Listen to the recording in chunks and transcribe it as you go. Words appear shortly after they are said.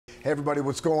Hey everybody,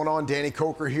 what's going on? Danny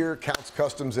Coker here, Counts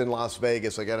Customs in Las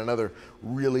Vegas. I got another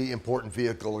really important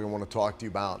vehicle I want to talk to you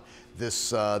about.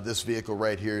 This vehicle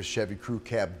right here is Chevy Crew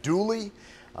Cab Dually.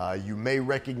 You may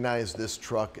recognize this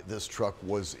truck. This truck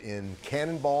was in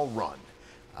Cannonball Run.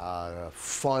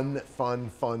 Fun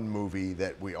movie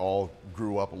that we all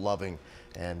grew up loving.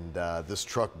 And this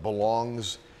truck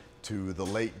belongs to the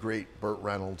late, great Burt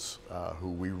Reynolds,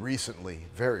 who we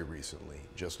very recently,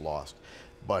 just lost.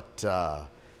 But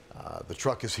the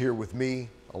truck is here with me,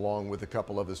 along with a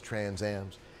couple of his Trans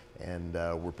Ams, and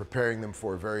we're preparing them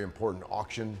for a very important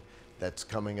auction that's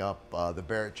coming up, the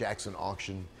Barrett-Jackson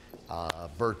auction.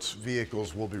 Burt's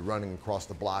vehicles will be running across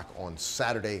the block on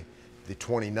Saturday, the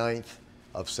 29th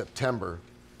of September.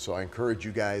 So I encourage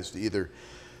you guys to either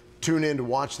tune in to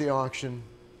watch the auction.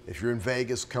 If you're in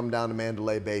Vegas, come down to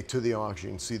Mandalay Bay to the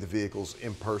auction, see the vehicles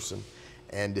in person.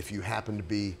 And if you happen to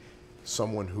be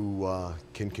someone who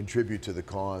can contribute to the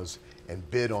cause and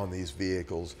bid on these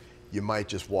vehicles, you might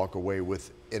just walk away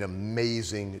with an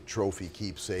amazing trophy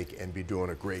keepsake and be doing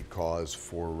a great cause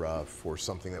for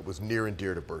something that was near and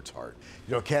dear to Burt's heart.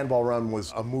 You know, Cannonball Run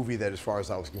was a movie that, as far as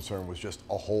I was concerned, was just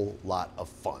a whole lot of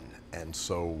fun. And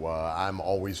so I'm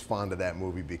always fond of that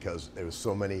movie because there was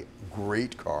so many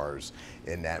great cars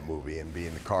in that movie. And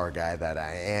being the car guy that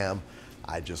I am,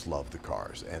 I just love the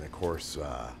cars. And of course,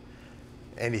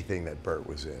 anything that Burt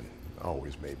was in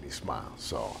always made me smile.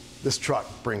 So this truck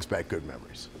brings back good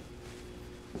memories.